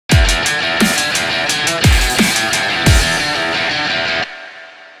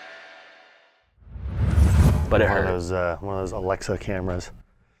of those Alexa cameras.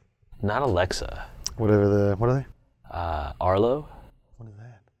 Not Alexa. What are they? Arlo. What is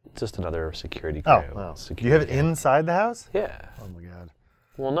that? Just another security Oh, cam. wow. Security Do you have it cam. inside the house? Yeah. Oh my God.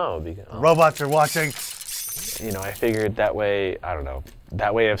 Well, no, because Robots are watching. you know, I figured that way. I don't know.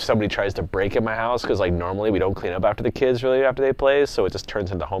 That way, if somebody tries to break in my house, because like normally we don't clean up after the kids really after they play, so it just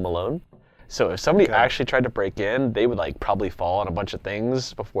turns into Home Alone. So if somebody actually tried to break in, they would like probably fall on a bunch of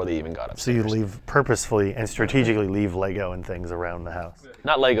things before they even got upstairs. So you leave purposefully and strategically leave Lego and things around the house.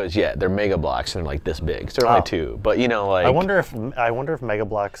 Not Legos yet. They're Mega Blocks and they're like this big. So they're only 2. But you know, like I wonder if Mega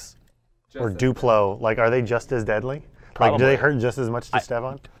Blocks or Duplo, like, are they just as deadly? Like, do they hurt just as much to step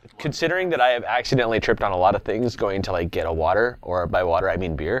on? Considering that I have accidentally tripped on a lot of things going to like get a water, or by water I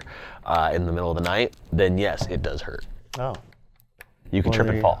mean beer, in the middle of the night, then yes, it does hurt. Oh. You can trip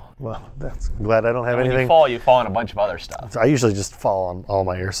and fall. Well, that's glad I don't have When anything. you fall on a bunch of other stuff. So I usually just fall on all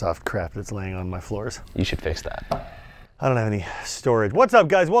my Airsoft crap that's laying on my floors. You should fix that. I don't have any storage. What's up,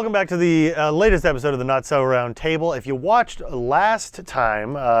 guys? Welcome back to the latest episode of the Not So Round Table. If you watched last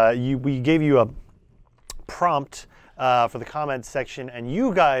time, we gave you a prompt for the comments section, and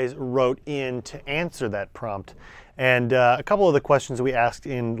you guys wrote in to answer that prompt. And a couple of the questions we asked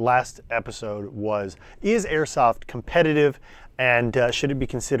in last episode was, is Airsoft competitive, and should it be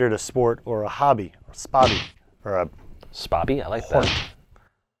considered a sport or a hobby, or spobby, or a... Spobby? I like that.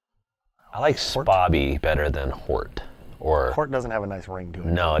 I like spobby better than hort. Or Hort doesn't have a nice ring to it.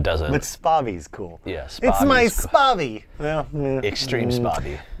 no, it doesn't. But spobby's cool. Yeah, It's spobby's my cool. spobby. Well, Extreme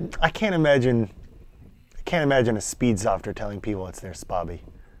spobby. I can't imagine a speed softer telling people it's their spobby.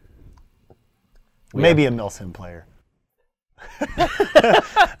 Maybe a Milsim player.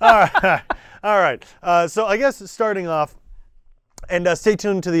 All right. So I guess starting off, and stay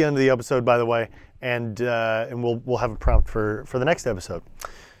tuned to the end of the episode, by the way, and we'll have a prompt for the next episode.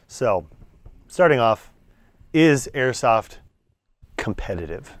 So, starting off, is Airsoft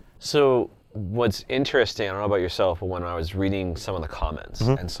competitive? So what's interesting, I don't know about yourself, but when I was reading some of the comments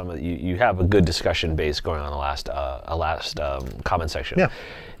and some of you have a good discussion base going on the last comment section. Yeah.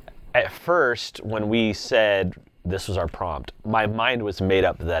 At first, when we said this was our prompt, my mind was made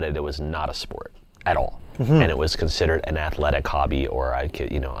up that it was not a sport at all. And it was considered an athletic hobby, or I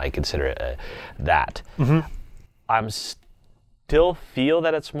consider it that. I'm still feel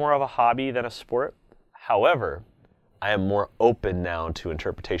that it's more of a hobby than a sport. However, I am more open now to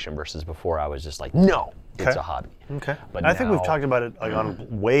interpretation versus before I was just like, no, it's a hobby. Okay. But I think we've talked about it like on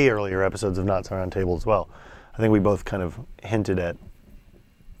way earlier episodes of Not So Round Table as well. I think we both kind of hinted at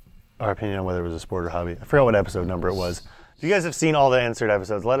our opinion on whether it was a sport or hobby. I forgot what episode number it was. If you guys have seen all the answered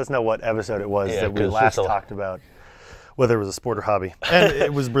episodes, let us know what episode it was that we last talked about whether it was a sport or hobby. And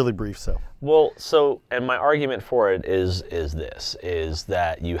it was really brief, so. Well, so, and my argument for it is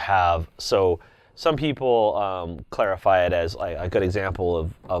that you have, so some people clarify it as like a good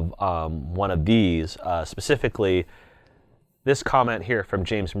example of one of these, specifically this comment here from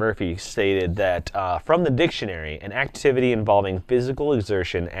James Murphy stated that from the dictionary, an activity involving physical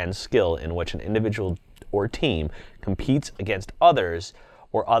exertion and skill in which an individual or team competes against others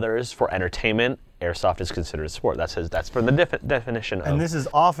or others for entertainment, Airsoft is considered a sport. That's from the definition of... And this is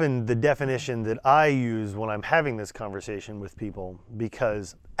often the definition that I use when I'm having this conversation with people,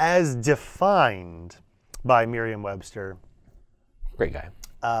 because as defined by Merriam-Webster... Great guy.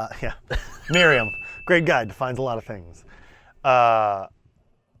 Yeah, Merriam, great guy, defines a lot of things.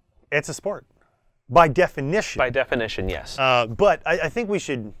 It's a sport, by definition. By definition, yes. But I think we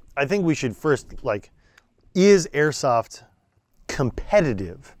should first, like, is Airsoft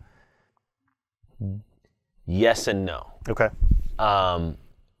competitive? Yes and no. Okay.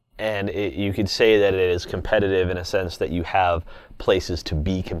 And you could say that it is competitive in a sense that you have places to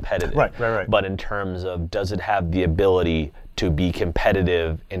be competitive. Right. But in terms of, does it have the ability to be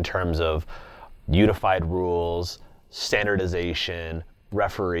competitive in terms of unified rules, standardization,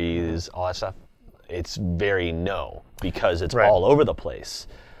 referees, all that stuff? It's very no, because it's all over the place.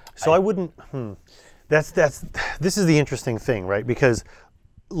 So I wouldn't. This is the interesting thing, right? Because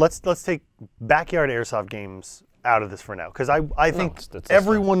let's take backyard airsoft games out of this for now, because I think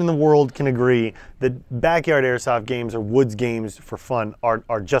everyone in the world can agree that backyard airsoft games or woods games for fun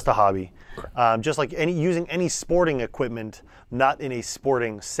are just a hobby, just like using any sporting equipment, not in a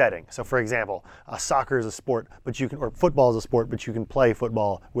sporting setting. So, for example, soccer is a sport, or football is a sport, but you can play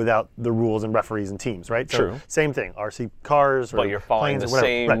football without the rules and referees and teams, right? True. So, same thing. RC cars, or but you're following planes the or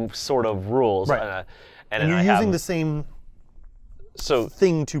same sort of rules, Right. and you're using the same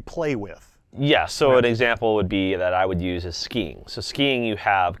thing to play with. Yeah, so an example would be that I would use is skiing. So skiing, you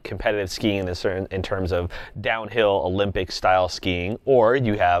have competitive skiing in terms of downhill Olympic style skiing, or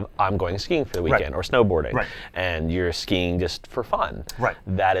you have I'm going skiing for the weekend, or snowboarding, and you're skiing just for fun. Right.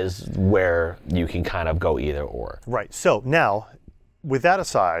 That is where you can kind of go either or. Right. So now, with that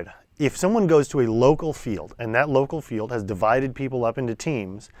aside, if someone goes to a local field and that local field has divided people up into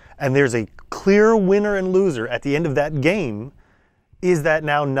teams and there's a clear winner and loser at the end of that game, is that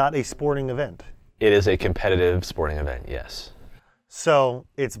now not a sporting event? It is a competitive sporting event, yes. So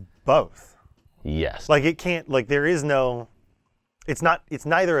it's both. Yes. Like it can't, like there is no, it's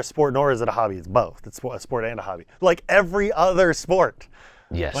neither a sport nor is it a hobby, it's both. It's a sport and a hobby. Like every other sport.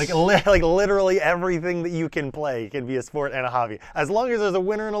 Yes. Like literally everything that you can play can be a sport and a hobby, as long as there's a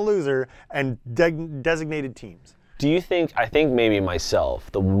winner and a loser and designated teams. Do you think, I think maybe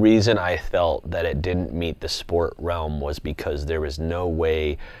myself, the reason I felt that it didn't meet the sport realm was because there was no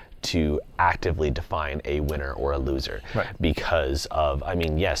way to actively define a winner or a loser. Right. Because of, I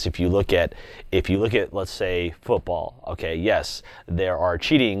mean, yes, if you look at, let's say, football, okay, yes, there are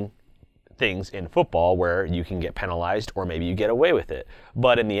cheating things in football where you can get penalized or maybe you get away with it.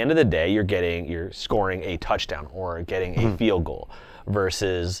 But in the end of the day, you're scoring a touchdown or getting a field goal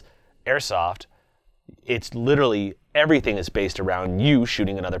versus Airsoft. It's literally everything is based around you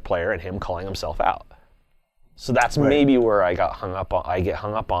shooting another player and him calling himself out. So that's maybe where I get hung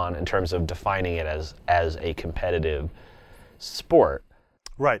up on in terms of defining it as a competitive sport.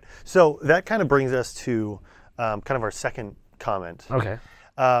 Right. So that kind of brings us to kind of our second comment. Okay.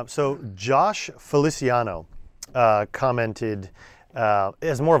 So Josh Feliciano commented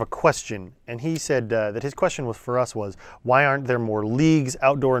as more of a question, and he said that his question for us was, why aren't there more leagues,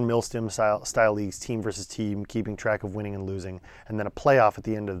 outdoor and milsim style leagues, team versus team, keeping track of winning and losing, and then a playoff at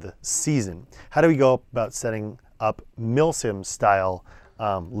the end of the season? How do we go about setting up milsim style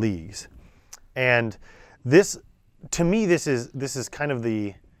leagues? And this, to me, this is kind of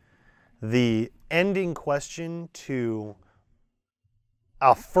the ending question to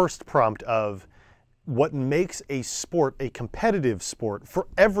our first prompt of what makes a sport a competitive sport for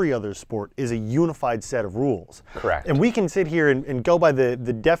every other sport is a unified set of rules. Correct. And we can sit here and go by the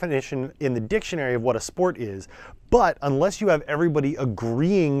definition in the dictionary of what a sport is, but unless you have everybody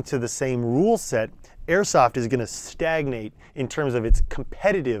agreeing to the same rule set, Airsoft is going to stagnate in terms of its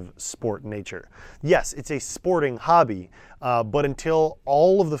competitive sport nature. Yes, it's a sporting hobby, but until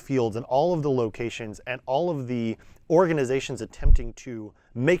all of the fields and all of the locations and all of the organizations attempting to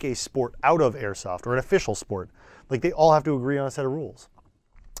make a sport out of Airsoft or an official sport, like they all have to agree on a set of rules.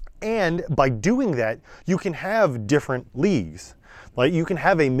 And by doing that, you can have different leagues. Like you can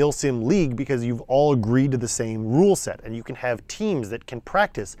have a milsim league because you've all agreed to the same rule set, and you can have teams that can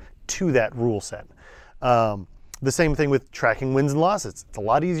practice to that rule set. The same thing with tracking wins and losses. It's a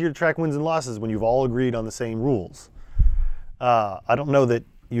lot easier to track wins and losses when you've all agreed on the same rules. I don't know that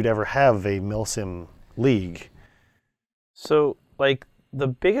you'd ever have a milsim league. So, like, the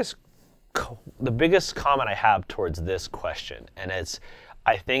biggest comment I have towards this question, and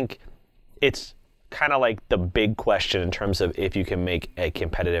I think it's kind of like the big question in terms of if you can make a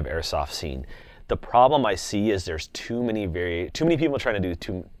competitive Airsoft scene. The problem I see is there's too many people trying to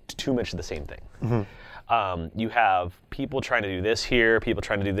do too much of the same thing. Mm-hmm. You have people trying to do this here, people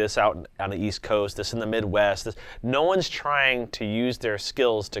trying to do this out on the East Coast, this in the Midwest. No one's trying to use their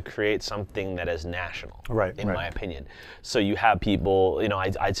skills to create something that is national, in my opinion. So you have people,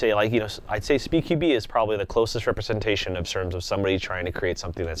 I'd say SpeedQB is probably the closest representation of terms of somebody trying to create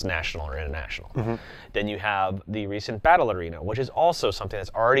something that's national or international. Mm-hmm. Then you have the recent Battle Arena, which is also something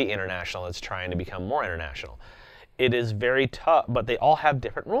that's already international, that's trying to become more international. It is very tough, but they all have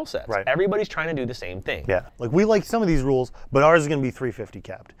different rule sets. Right. Everybody's trying to do the same thing. Yeah, like we like some of these rules, but ours is going to be 350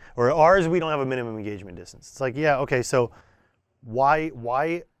 capped. Or ours, we don't have a minimum engagement distance. It's like, yeah, okay, so why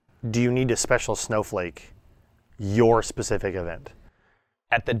do you need to special snowflake your specific event?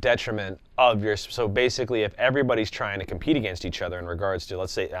 At the detriment of so basically if everybody's trying to compete against each other in regards to,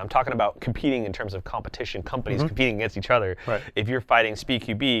 let's say, I'm talking about competing in terms of competition, companies competing against each other. Right. If you're fighting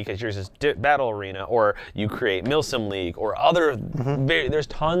SpeedQB because yours is Battle Arena, or you create Milsim League or other, there's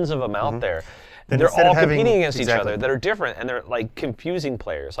tons of them out there. Then they're all competing against each other that are different, and they're like confusing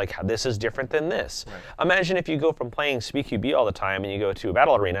players, like how this is different than this. Right. Imagine if you go from playing SpeedQB all the time and you go to a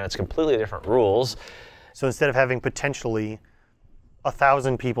Battle Arena and it's completely different rules. So instead of having potentially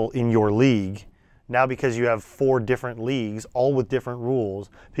 1,000 people in your league, Now because you have 4 different leagues, all with different rules,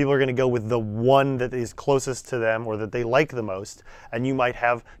 people are going to go with the one that is closest to them or that they like the most, and you might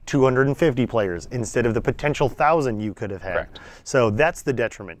have 250 players instead of the potential 1,000 you could have had. Correct. So that's the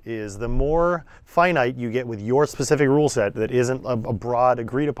detriment, is the more finite you get with your specific rule set that isn't a broad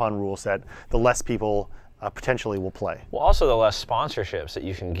agreed upon rule set, the less people potentially will play. Well, also the less sponsorships that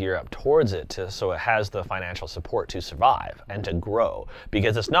you can gear up towards it so it has the financial support to survive and to grow.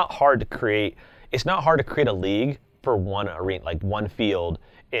 Because it's not hard to create a league for one arena, like one field,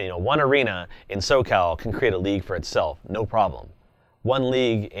 one arena in SoCal can create a league for itself, no problem. One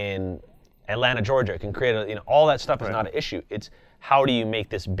league in Atlanta, Georgia can create all that stuff is not an issue. It's how do you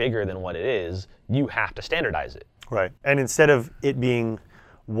make this bigger than what it is? You have to standardize it. Right. And instead of it being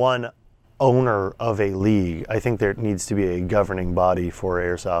one owner of a league, I think there needs to be a governing body for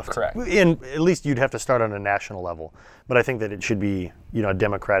Airsoft. Correct. And at least you'd have to start on a national level. But I think that it should be, a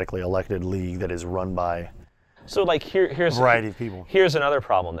democratically elected league that is run by so like here's a variety of people. Here's another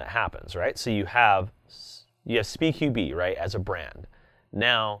problem that happens, right? So you have SpeedQB, right, as a brand.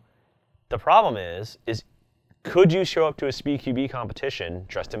 Now, the problem is could you show up to a SpeedQB competition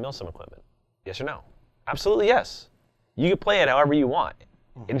dressed in Milsim equipment? Yes or no? Absolutely yes. You can play it however you want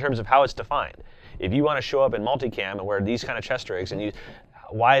in terms of how it's defined. If you want to show up in multicam and wear these kind of chest rigs, and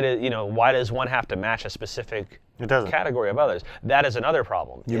why does one have to match a specific category of others? That is another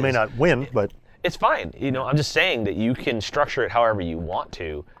problem. You may not win, but it's fine. I'm just saying that you can structure it however you want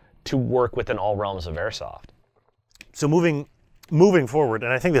to work within all realms of Airsoft. So moving forward,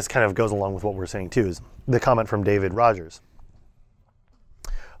 and I think this kind of goes along with what we're saying too, is the comment from David Rogers,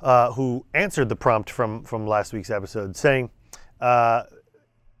 who answered the prompt from last week's episode, saying,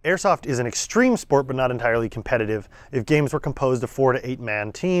 Airsoft is an extreme sport, but not entirely competitive. If games were composed of 4 to 8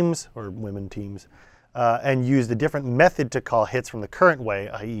 man teams, or women teams, and used a different method to call hits from the current way,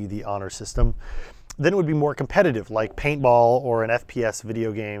 i.e. the honor system, then it would be more competitive, like paintball or an FPS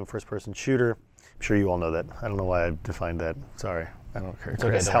video game, first-person shooter. I'm sure you all know that. I don't know why I defined that. Sorry. I don't care. It's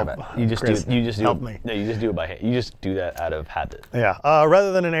Chris, help. You just do help me. No, you just do it by hand. You just do that out of habit. Yeah.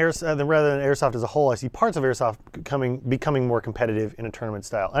 Rather than Airsoft as a whole, I see parts of Airsoft becoming more competitive in a tournament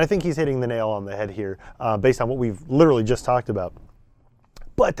style. And I think he's hitting the nail on the head here, based on what we've literally just talked about.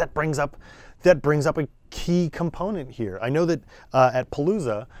 But that brings up a key component here. I know that at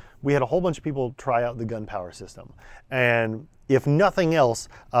Palooza, we had a whole bunch of people try out the gun power system, and if nothing else,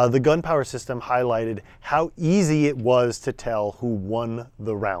 the gun power system highlighted how easy it was to tell who won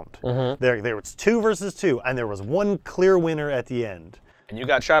the round. Mm-hmm. There was 2 versus 2, and there was one clear winner at the end. And you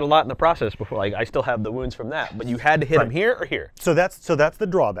got shot a lot in the process before. Like, I still have the wounds from that, but you had to hit him here or here. So that's the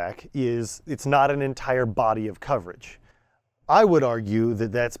drawback, is it's not an entire body of coverage. I would argue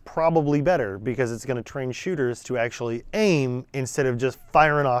that that's probably better because it's going to train shooters to actually aim instead of just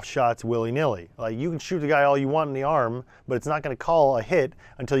firing off shots willy-nilly. Like, you can shoot the guy all you want in the arm, but it's not going to call a hit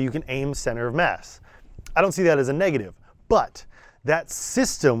until you can aim center of mass. I don't see that as a negative, but that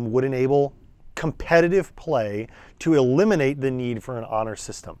system would enable competitive play to eliminate the need for an honor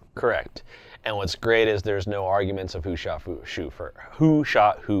system. Correct. And what's great is there's no arguments of who shot who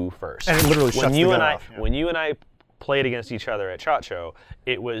first. And it literally shuts the gun off. When you and I played against each other at SHOT Show,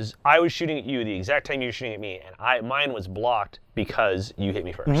 I was shooting at you the exact time you were shooting at me, and mine was blocked because you hit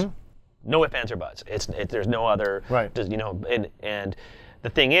me first. Mm-hmm. No ifs, ands, or buts. There's no other, right. And the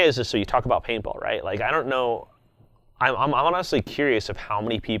thing is so you talk about paintball, right? Like, I don't know, I'm honestly curious of how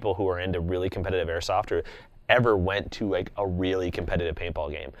many people who are into really competitive Airsoft or ever went to like a really competitive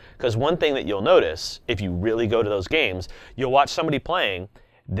paintball game. Because one thing that you'll notice, if you really go to those games, you'll watch somebody playing,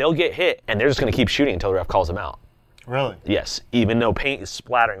 they'll get hit, and they're just going to keep shooting until the ref calls them out. Really? Yes, even though paint is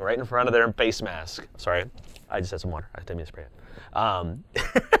splattering right in front of their face mask. Sorry, I just had some water. I didn't mean to spray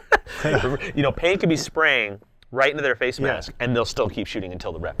it. Paint could be spraying right into their face mask, and they'll still keep shooting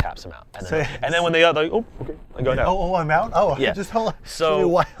until the ref taps them out. And then when they are like, oh, okay, I go down. Oh, I'm out? Oh, yeah. Just hold on.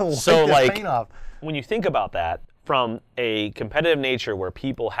 So paint off. When you think about that, from a competitive nature where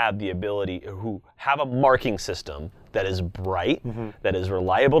people have the ability, who have a marking system that is bright, mm-hmm. that is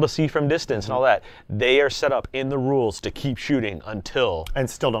reliable to see from distance, mm-hmm. and all that, they are set up in the rules to keep shooting until... And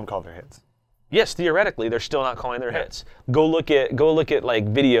still don't call their hits. Yes, theoretically, they're still not calling their hits. Go look at like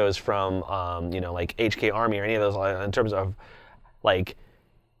videos from, like HK Army or any of those, in terms of, like,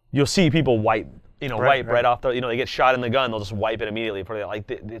 you'll see people wipe right off the, they get shot in the gun, they'll just wipe it immediately. Like,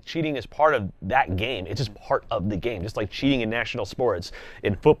 the cheating is part of that game. It's just part of the game. Just like cheating in national sports,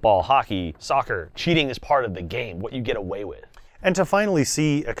 in football, hockey, soccer, cheating is part of the game, what you get away with. And to finally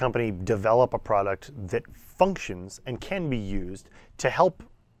see a company develop a product that functions and can be used to help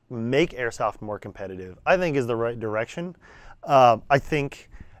make Airsoft more competitive, I think is the right direction. I think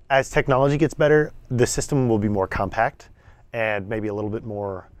as technology gets better, the system will be more compact and maybe a little bit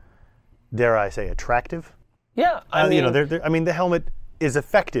more, dare I say, attractive. Yeah, I mean, I mean, the helmet is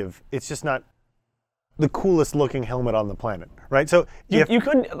effective. It's just not the coolest looking helmet on the planet, right? So you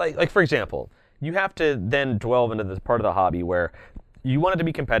couldn't, like for example, you have to then delve into this part of the hobby where you want it to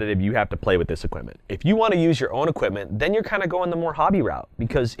be competitive, you have to play with this equipment. If you want to use your own equipment, then you're kind of going the more hobby route.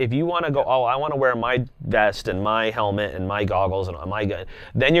 Because if you want to go, oh, I want to wear my vest and my helmet and my goggles and my gun,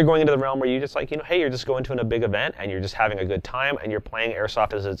 then you're going into the realm where you just like, hey, you're just going to a big event and you're just having a good time and you're playing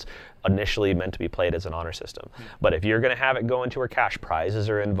Airsoft as it's initially meant to be played as an honor system. But if you're going to have it go into where cash prizes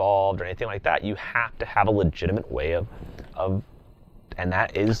are involved or anything like that, you have to have a legitimate way of and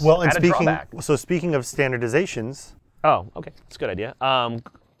that is and a drawback. So speaking of standardizations. Oh, okay. That's a good idea.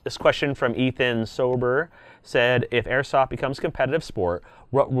 This question from Ethan Sober said, if Airsoft becomes a competitive sport,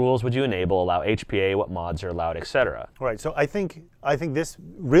 what rules would you enable, allow HPA, what mods are allowed, etc.? Right. So I think this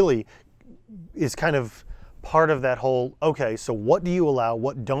really is kind of part of that whole, okay, so what do you allow,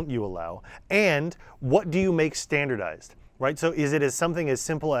 what don't you allow, and what do you make standardized, right? So is it as something as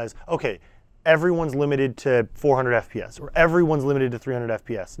simple as, okay, everyone's limited to 400 FPS or everyone's limited to 300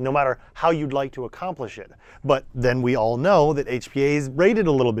 FPS, no matter how you'd like to accomplish it. But then we all know that HPA is rated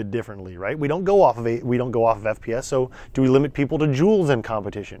a little bit differently, right? We don't go off of FPS. So do we limit people to joules in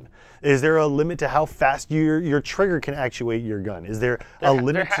competition? Is there a limit to how fast your trigger can actuate your gun? Is there a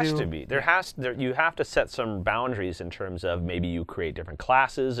limit? There has to be. You have to set some boundaries in terms of maybe you create different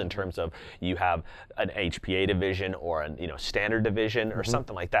classes, in terms of you have an HPA division or a standard division or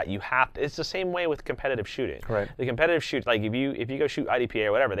something like that. You have to. It's the same way with competitive shooting. Right. The competitive shoot, like if you go shoot IDPA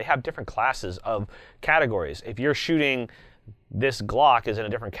or whatever, they have different classes of categories. If you're shooting this Glock is in a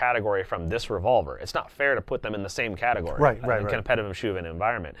different category from this revolver. It's not fair to put them in the same category. In a competitive shooting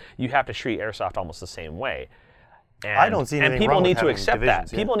environment. You have to treat Airsoft almost the same way. And, I don't see anything wrong with having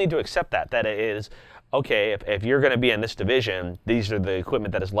divisions, People need to accept that it is, okay, if you're going to be in this division, these are the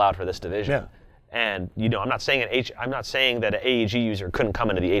equipment that is allowed for this division. Yeah. And I'm not saying that an AEG user couldn't come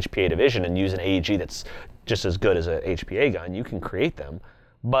into the HPA division and use an AEG that's just as good as an HPA gun. You can create them,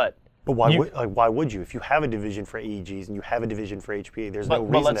 but why would you? If you have a division for AEGs and you have a division for HPA, there's no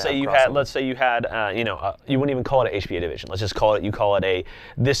reason. But let's say you had you wouldn't even call it an HPA division. Let's just call it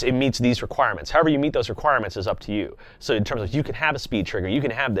it meets these requirements. However you meet those requirements is up to you. So in terms of you can have a speed trigger, you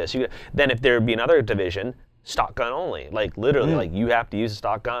can have this. Then if there be another division, stock gun only, like literally, like you have to use a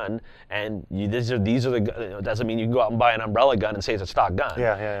stock gun, and these are the. It doesn't mean you can go out and buy an umbrella gun and say it's a stock gun.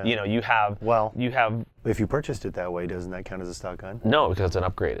 Yeah. You have. If you purchased it that way, doesn't that count as a stock gun? No, because it's an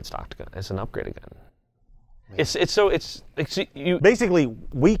upgraded stock gun. It's an upgraded gun. Yeah. Basically,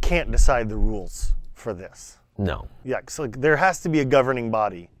 we can't decide the rules for this. No. Yeah, so there has to be a governing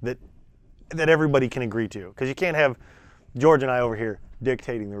body that everybody can agree to, because you can't have George and I over here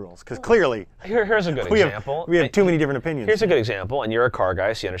dictating the rules, because clearly here's a good example. We have too many different opinions. Here's a good example, and you're a car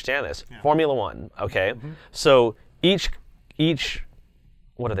guy, so you understand this. Yeah. Formula One, okay? So each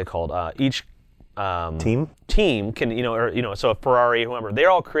what are they called? Each team can so Ferrari, whoever, they're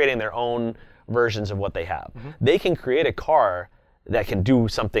all creating their own versions of what they have. They can create a car that can do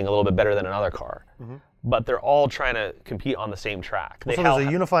something a little bit better than another car. But they're all trying to compete on the same track. So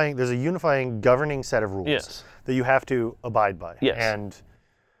there's a unifying governing set of rules that you have to abide by. Yes. And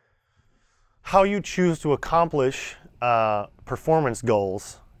how you choose to accomplish performance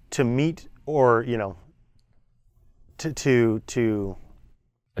goals to meet or to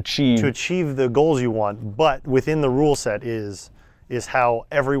achieve the goals you want, but within the rule set is how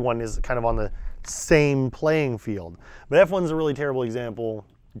everyone is kind of on the same playing field. But F1's a really terrible example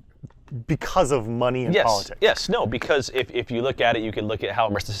because of money and politics. Yes, no, because if you look at it, you can look at how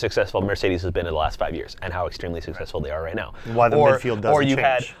successful Mercedes has been in the last 5 years and how extremely successful they are right now. Why the midfield doesn't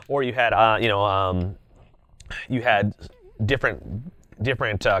change. You had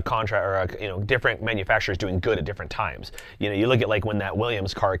different contract or different manufacturers doing good at different times. You look at like when that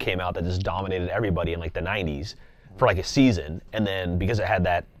Williams car came out that just dominated everybody in like the 90s for like a season, and then because it had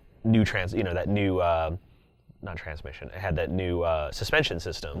that new not transmission, it had that new suspension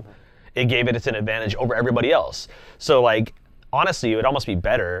system. It gave it an advantage over everybody else. So like, honestly, it would almost be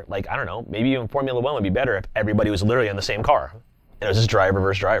better, like, I don't know, maybe even Formula One would be better if everybody was literally on the same car. And it was just driver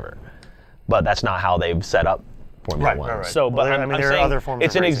versus driver. But that's not how they've set up Formula One. Right. So, but I'm there saying are other forms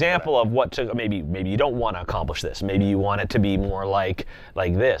it's of an racing example of what to, maybe you don't want to accomplish this. Maybe you want it to be more like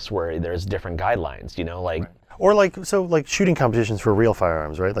this, where there's different guidelines, like. Right. Or like shooting competitions for real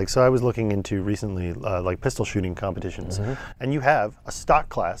firearms, right? Like, so I was looking into recently like pistol shooting competitions, and you have a stock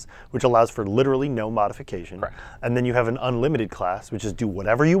class which allows for literally no modification. Correct. And then you have an unlimited class, which is do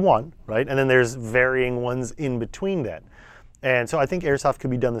whatever you want, right? And then there's varying ones in between that. And so I think Airsoft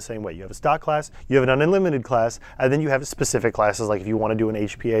could be done the same way. You have a stock class, you have an unlimited class, and then you have specific classes. Like if you want to do an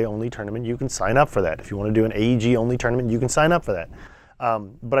HPA only tournament, you can sign up for that. If you want to do an AEG only tournament, you can sign up for that.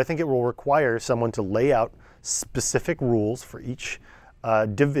 But I think it will require someone to lay out specific rules for each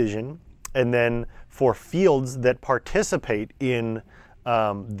division, and then for fields that participate in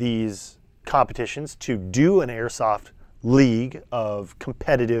these competitions to do an Airsoft league of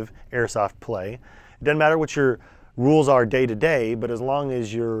competitive Airsoft play. It doesn't matter what your rules are day to day, but as long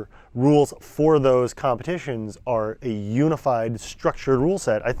as your rules for those competitions are a unified, structured rule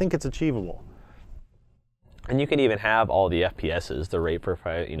set, I think it's achievable. And you can even have all the FPSs, the rate per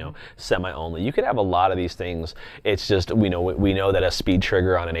fire, semi-only. You could have a lot of these things. It's just we know that a speed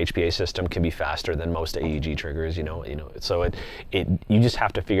trigger on an HPA system can be faster than most AEG triggers. So you just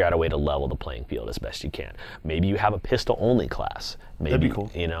have to figure out a way to level the playing field as best you can. Maybe you have a pistol-only class. Maybe, that'd be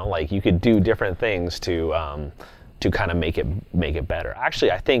cool. Like you could do different things to kind of make it better.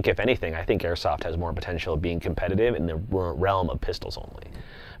 Actually, I think if anything, I think Airsoft has more potential of being competitive in the realm of pistols only,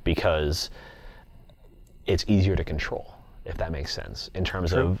 because it's easier to control, if that makes sense, in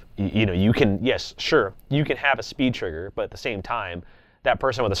terms of, you can, yes, sure, you can have a speed trigger, but at the same time, that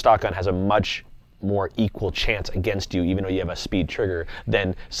person with a stock gun has a much more equal chance against you, even though you have a speed trigger,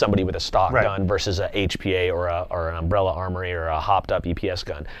 than somebody with a stock gun versus a HPA or an umbrella armory or a hopped up EPS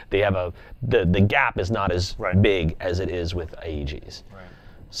gun. They have the gap is not as big as it is with AEGs. Right.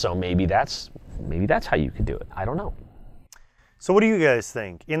 So maybe that's how you could do it. I don't know. So what do you guys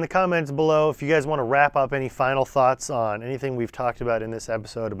think? In the comments below, if you guys want to wrap up any final thoughts on anything we've talked about in this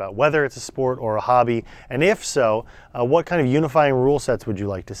episode about whether it's a sport or a hobby, and if so, what kind of unifying rule sets would you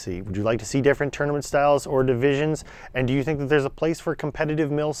like to see? Would you like to see different tournament styles or divisions? And do you think that there's a place for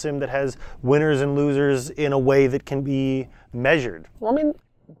competitive milsim that has winners and losers in a way that can be measured? Well, I mean,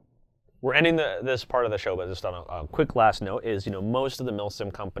 we're ending this part of the show, but just on a quick last note is, most of the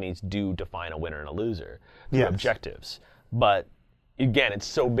milsim companies do define a winner and a loser through objectives. But again, it's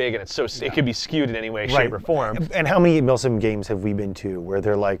so big and it could be skewed in any way, shape, or form. And how many milsim games have we been to where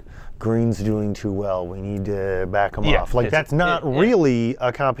they're like, green's doing too well, we need to back them off? Like, that's not really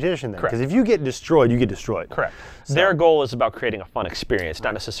a competition then. Because if you get destroyed, you get destroyed. Correct. So their goal is about creating a fun experience,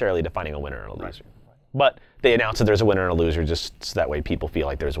 not necessarily defining a winner and a loser. But they announce that there's a winner and a loser just so that way people feel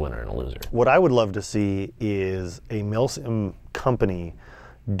like there's a winner and a loser. What I would love to see is a milsim company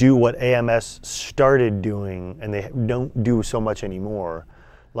do what AMS started doing and they don't do so much anymore.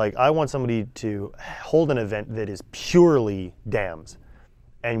 Like, I want somebody to hold an event that is purely dams.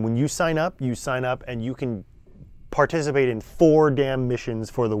 And when you sign up and you can participate in 4 dam missions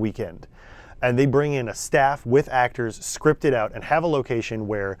for the weekend. And they bring in a staff with actors, script it out, and have a location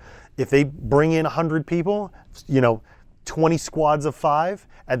where if they bring in 100 people, 20 squads of 5,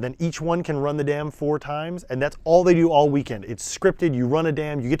 and then each one can run the dam 4 times, and that's all they do all weekend. It's scripted, you run a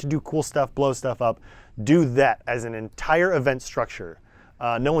dam, you get to do cool stuff, blow stuff up. Do that as an entire event structure.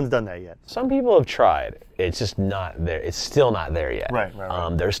 No one's done that yet. Some people have tried. It's just not there. It's still not there yet. Right.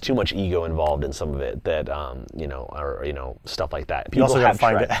 There's too much ego involved in some of it that, stuff like that. You also got to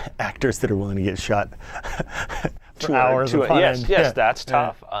find actors that are willing to get shot for hours upon end. Yes, that's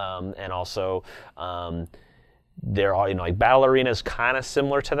tough. And also, there are, like Battle Arena is kind of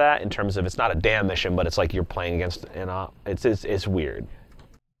similar to that in terms of it's not a dam mission, but it's like you're playing against it's weird.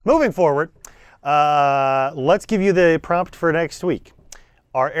 Moving forward, let's give you the prompt for next week.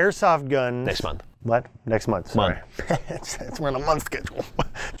 Our airsoft guns. Next month. What? Next month. Sorry. We're on a month schedule.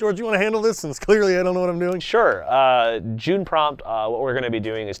 George, you want to handle this since clearly I don't know what I'm doing? Sure. June prompt, what we're going to be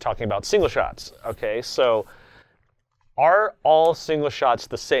doing is talking about single shots. Okay, so are all single shots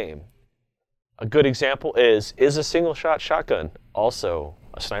the same? A good example is a single shot shotgun also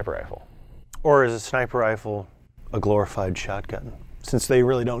a sniper rifle? Or is a sniper rifle a glorified shotgun? Since they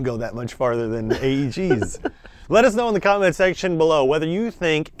really don't go that much farther than AEGs. Let us know in the comment section below whether you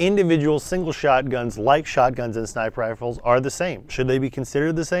think individual single shotguns like shotguns and sniper rifles are the same. Should they be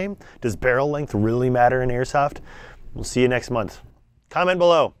considered the same? Does barrel length really matter in airsoft? We'll see you next month. Comment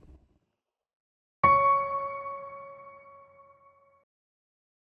below.